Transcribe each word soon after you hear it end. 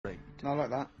No, I like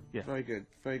that. Yeah.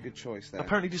 Very good choice there.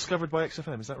 Apparently discovered by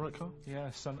XFM, is that right, Carl?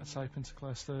 Yeah, sent a tape into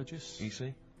Claire Sturgis. You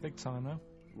see? Big time now.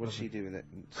 What did she do with it?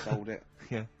 Sold it.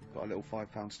 Yeah. Got a little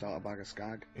 £5 starter bag of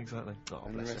Skag. Exactly. Oh,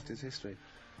 And the bless rest her. is history.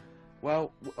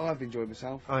 Well, I've enjoyed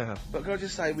myself. I have. But can I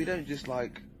just say, we don't just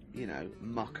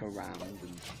muck around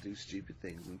and do stupid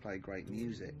things and play great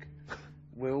music.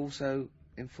 We're also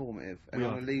informative. And We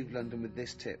I'm are. going to leave London with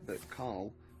this tip that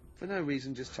Carl, for no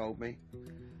reason, just told me.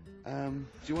 Do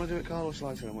you want to do it, Carl, or shall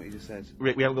I tell him what you just said?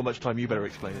 Rick, we haven't got much time, you better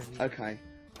explain it. Okay.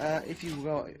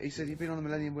 He said, you've been on the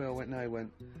Millennium Wheel? I went, no. He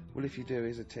went, well, if you do,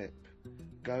 here's a tip.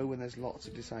 Go when there's lots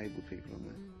of disabled people on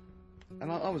there.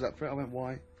 And I was up for it. I went,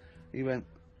 why? He went,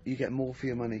 you get more for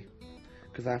your money.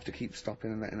 Because they have to keep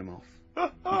stopping and letting them off. You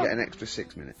get an extra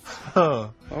 6 minutes.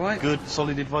 Alright? Good,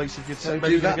 solid advice if you're So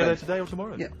maybe do that go there then. today or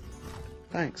tomorrow. Yeah.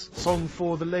 Thanks. Song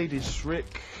for the ladies,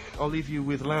 Rick. I'll leave you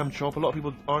with Lamb Chop. A lot of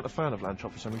people aren't a fan of Lamb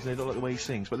Chop for some reason. They don't like the way he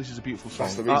sings, but this is a beautiful song.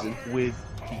 That's the reason. Up with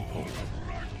people.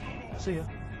 See ya.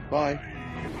 Bye.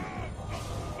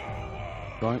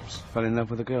 Gripes fell in love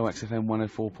with a girl, XFM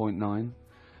 104.9.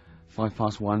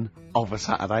 1:05 of a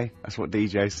Saturday. That's what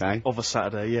DJs say. Of a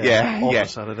Saturday, yeah. Yeah, Of yeah. a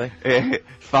Saturday.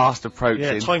 Fast approaching.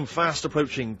 Yeah, time fast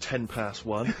approaching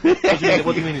 1:10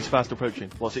 what do you mean it's fast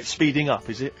approaching? What's it speeding up,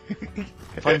 is it?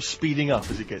 Time's speeding up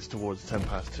as it gets towards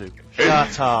 2:10.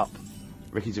 Shut up.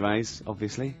 Ricky Gervais,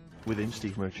 obviously. With him,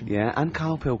 Steve Merchant. Yeah, and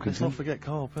Carl Let's Pilkington. not forget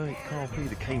Carl P,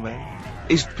 the K-Man.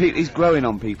 He's growing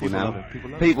on people People now. love him, people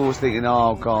love People was thinking,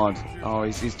 oh God,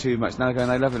 he's too much. Now they're going,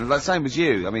 they love him. Like same as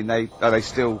you. I mean, they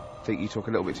still think you talk a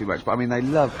little bit too much, but I mean, they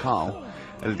love Carl.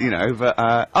 But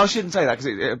I shouldn't say that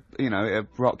because it'll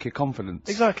rock your confidence.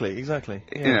 Exactly.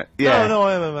 Yeah. Yeah. No,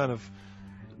 I am a man of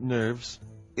nerves.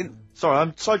 Sorry,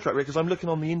 I'm sidetracked because I'm looking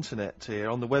on the internet here,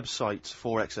 on the website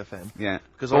for XFM. Yeah.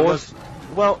 Because I was,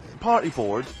 partly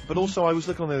bored, but also I was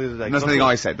looking on there the other day. That's nothing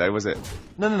I said though, was it?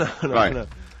 No. Right. No.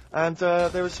 And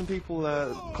there were some people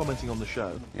commenting on the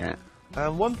show. Yeah.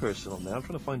 And one person on there, I'm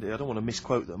trying to find it, I don't want to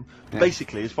misquote them. Yeah.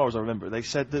 Basically, as far as I remember, they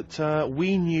said that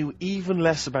we knew even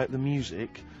less about the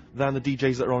music than the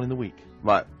DJs that are on in the week.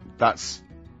 Right.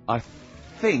 I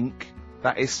think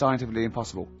that is scientifically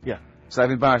impossible. Yeah. So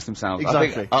they've embarrassed themselves.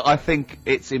 Exactly. I think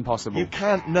it's impossible. You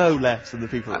can't know less than the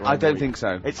people that are on I in the don't week. think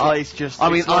so. It's I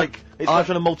trying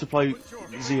to multiply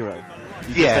 0.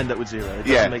 You Yeah. just end up with 0. It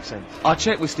doesn't make sense. I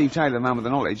checked with Steve Taylor, the man with the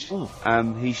knowledge.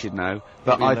 He should know.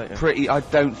 But He'll be later. I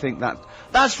don't think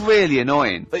that's really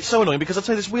annoying. It's so annoying because I'll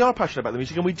tell you this, we are passionate about the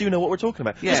music and we do know what we're talking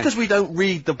about. Yeah. Just because we don't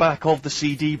read the back of the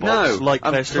CD box No, like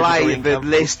and Claire Sturgis or play Ian the Campbell.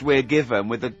 list we're given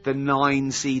with the 9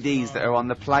 CDs that are on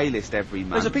the playlist every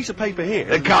month. There's a piece of paper here.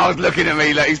 The Carl's looking at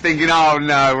me like he's thinking, oh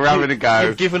no, we're having a go.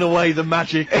 You've given away the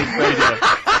magic of radio.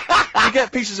 You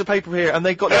get pieces of paper here and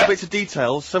they've got little bits of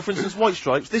details. So for instance, White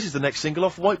Stripes, this is the next single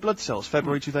off White Blood Cells,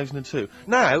 February 2002.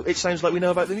 Now, it sounds like we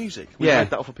know about the music. We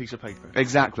read that off a piece of paper.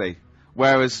 Exactly.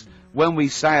 Whereas when we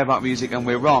say about music and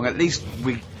we're wrong, at least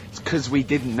it's because we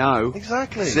didn't know.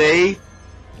 Exactly. See?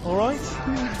 Alright?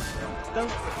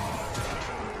 Don't...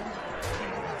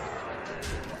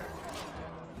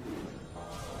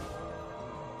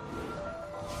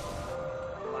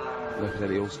 Look at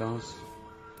the All-Stars.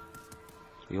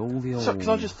 The old. So, can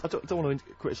I don't want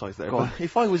to criticise there, Go but on.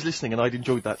 if I was listening and I'd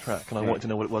enjoyed that track and I wanted to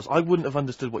know what it was, I wouldn't have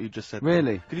understood what you just said.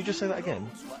 Really? Could you just say that again?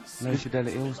 Low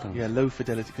Fidelity All-Stars. Yeah, low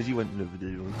fidelity, because you went low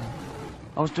fidelity.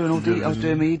 I was doing I was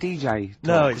doing me DJ.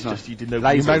 No, talk, it's wasn't I? just you didn't open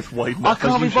Lazy. your mouth wide I enough.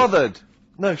 can't as be you should. bothered.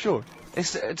 No, sure.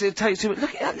 It takes too much.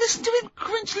 Look at listen to him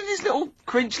crinchling his little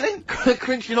crinchling.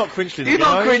 Crinch, you're not crinchling. You're again,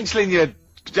 not are you? crinchling your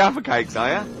Jaffa cakes, are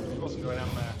you? Wasn't going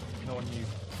on there. No one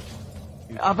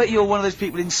knew. I bet you're one of those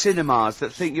people in cinemas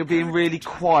that think you're being really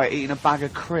quiet eating a bag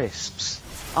of crisps,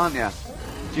 aren't you?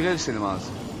 Do you go to cinemas?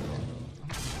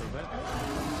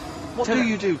 What do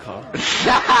you do, Carl?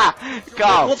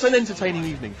 Carl. What's an entertaining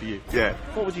evening for you? Yeah.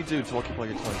 What would you do to occupy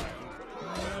your time?